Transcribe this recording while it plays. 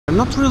I'm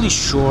not really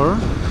sure.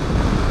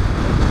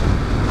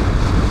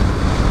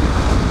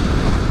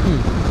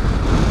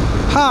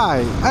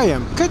 Hi, I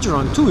am Kedger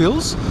on two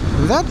wheels,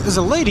 and that is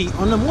a lady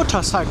on a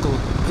motorcycle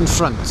in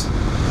front.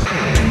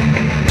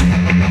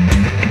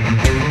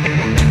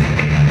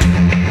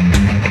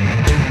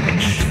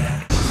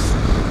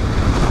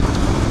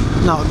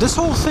 Now, this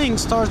whole thing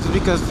started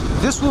because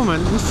this woman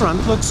in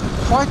front looks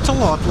quite a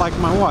lot like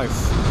my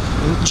wife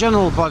in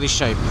general body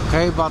shape,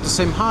 okay? About the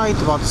same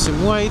height, about the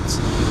same weight.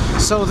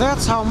 So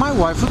that's how my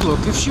wife would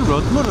look if she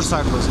rode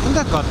motorcycles, and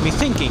that got me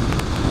thinking.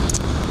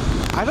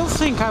 I don't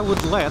think I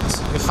would let,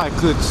 if I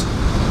could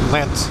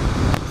let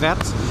that,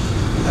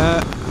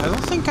 I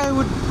don't think I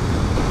would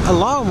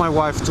allow my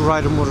wife to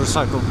ride a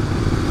motorcycle.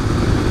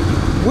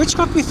 Which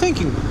got me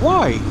thinking,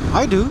 why?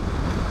 I do.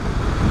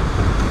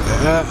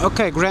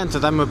 Okay,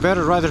 granted, I'm a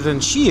better rider than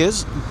she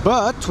is,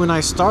 but when I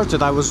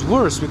started I was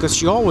worse because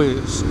she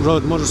always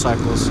rode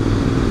motorcycles.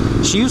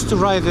 She used to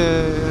ride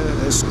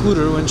a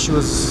scooter when she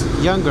was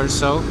younger,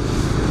 so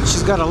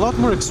she's got a lot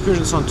more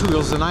experience on two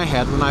wheels than I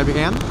had when I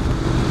began.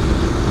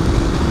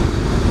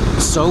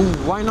 So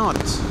why not?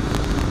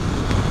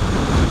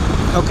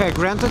 Okay,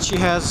 granted she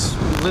has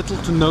little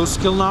to no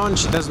skill now and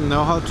she doesn't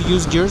know how to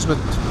use gears, but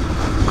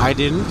I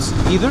didn't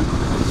either.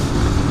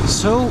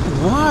 So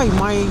why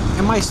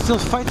am I still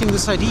fighting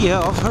this idea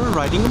of her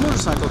riding a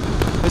motorcycle?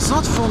 It's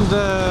not from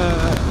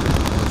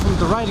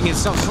the riding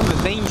itself, it's from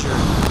the danger.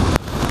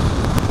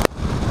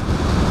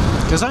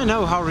 Because I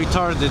know how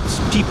retarded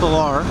people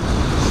are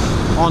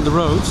on the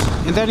roads,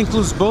 and that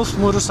includes both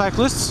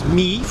motorcyclists,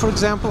 me for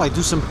example. I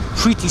do some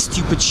pretty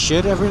stupid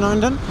shit every now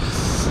and then,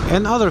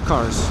 and other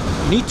cars.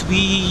 You need to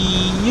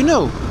be, you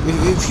know,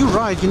 if you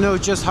ride, you know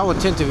just how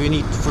attentive you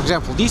need. For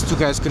example, these two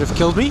guys could have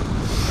killed me.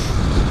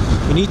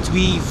 You need to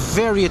be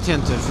very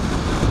attentive.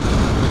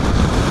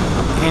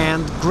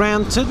 And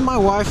granted, my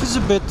wife is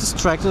a bit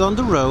distracted on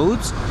the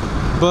roads,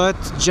 but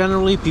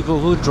generally people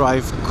who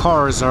drive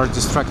cars are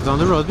distracted on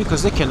the road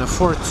because they can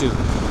afford to.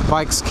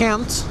 Bikes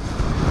can't.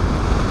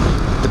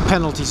 The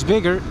penalty's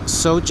bigger,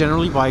 so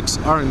generally bikes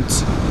aren't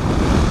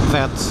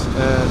that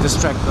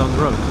distracted on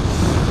the road.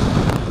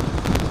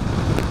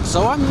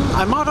 So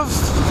I'm out of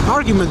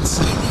arguments.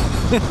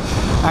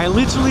 I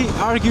literally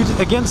argued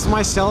against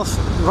myself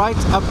right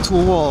up to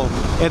a wall,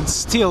 and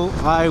still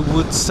I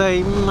would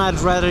say I'd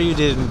rather you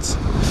didn't.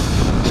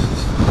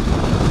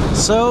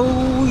 So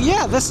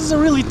yeah, this is a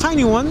really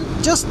tiny one.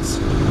 Just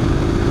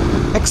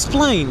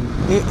explain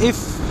if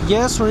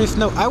yes or if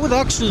no. I would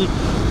actually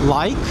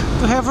like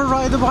to have her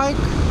ride a bike.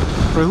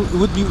 It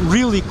would be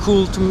really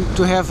cool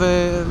to have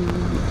a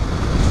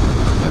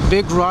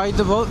big ride,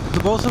 the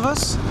both of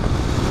us.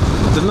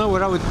 Don't know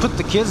where I would put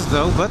the kids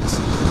though, but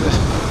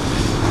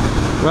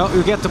well,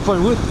 you get the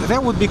point.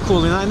 That would be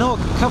cool, and I know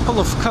a couple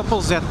of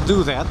couples that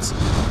do that.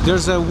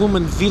 There's a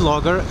woman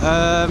vlogger,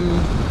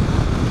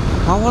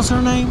 what was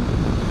her name?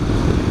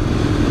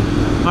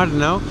 I don't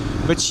know,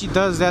 but she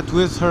does that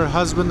with her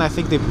husband. I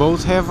think they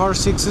both have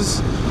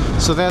R6s,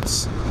 so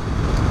that's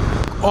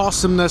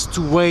awesomeness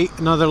to way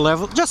another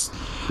level. Just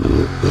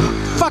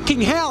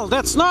fucking hell,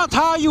 that's not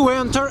how you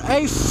enter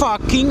a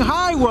fucking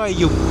highway,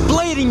 you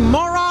bleeding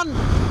moron!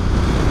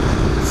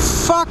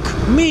 Fuck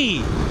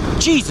me!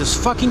 Jesus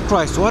fucking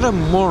Christ, what a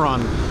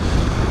moron.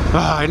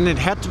 And it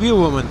had to be a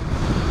woman.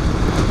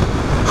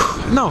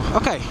 No,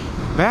 okay,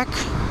 back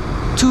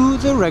to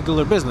the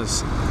regular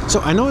business. So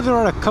I know there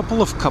are a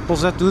couple of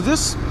couples that do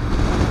this.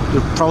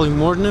 There are probably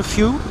more than a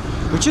few,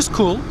 which is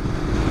cool.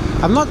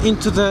 I'm not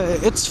into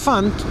it's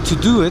fun to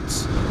do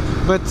it,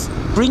 but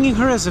bringing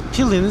her as a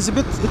pillion is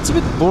it's a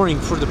bit boring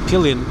for the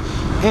pillion.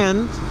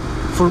 And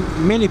for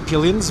many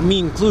pillions, me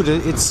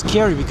included, it's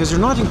scary because you're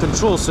not in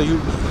control, so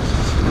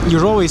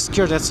you're always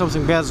scared that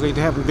something bad is going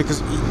to happen,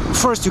 because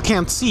first you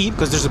can't see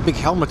because there's a big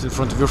helmet in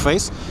front of your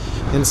face,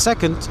 and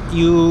second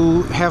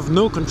you have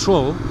no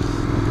control,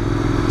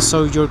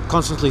 so you're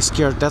constantly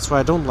scared. That's why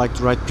I don't like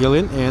to ride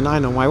pillion, and I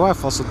know my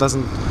wife also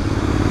doesn't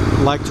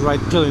like to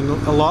ride pillion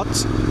a lot,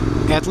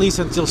 at least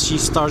until she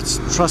starts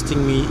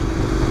trusting me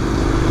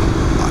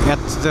at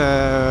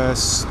the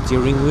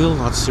steering wheel,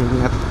 not steering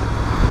wheel,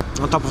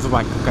 on top of the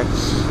bike, okay?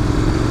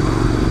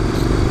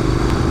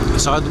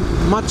 So I'd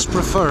much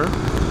prefer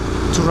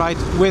to ride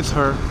with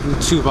her in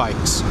two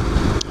bikes.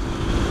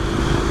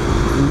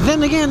 And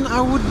then again, I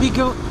would be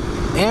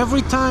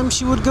every time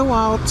she would go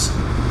out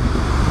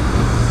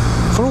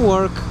for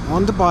work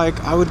on the bike,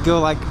 I would go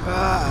like,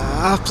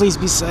 please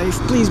be safe,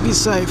 please be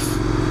safe.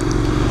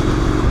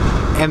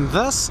 And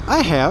thus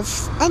I have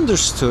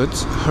understood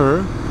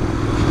her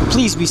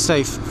please be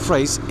safe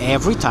phrase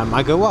every time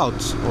I go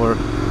out, or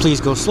please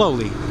go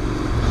slowly.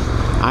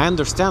 I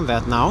understand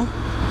that now.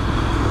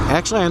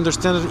 Actually, I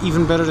understand it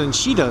even better than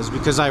she does,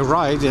 because I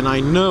ride and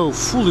I know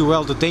fully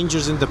well the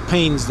dangers and the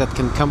pains that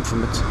can come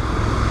from it.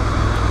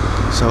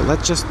 So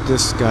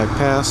this guy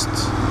passed.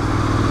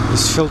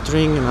 He's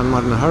filtering and I'm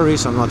not in a hurry,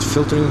 so I'm not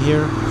filtering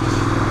here.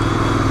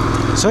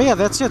 So yeah,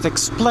 that's it.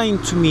 Explain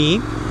to me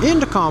in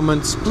the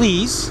comments,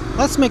 please.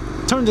 Let's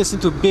turn this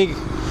into a big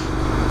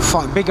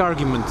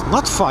argument.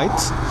 Not fight,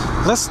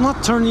 let's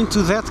not turn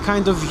into that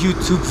kind of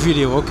YouTube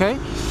video, okay?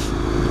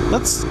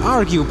 Let's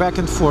argue back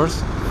and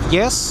forth,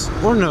 yes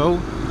or no,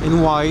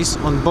 and whys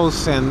on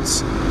both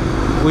ends.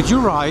 Would you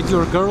ride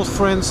your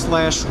girlfriend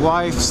slash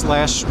wife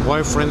slash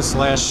boyfriend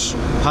slash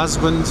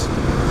husband,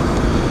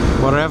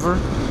 whatever,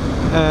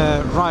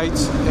 ride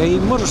a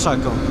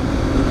motorcycle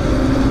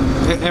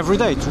every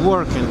day to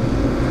work and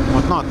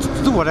whatnot,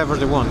 to do whatever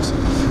they want?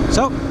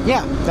 So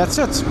yeah, that's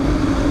it.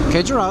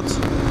 Cage, you're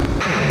out.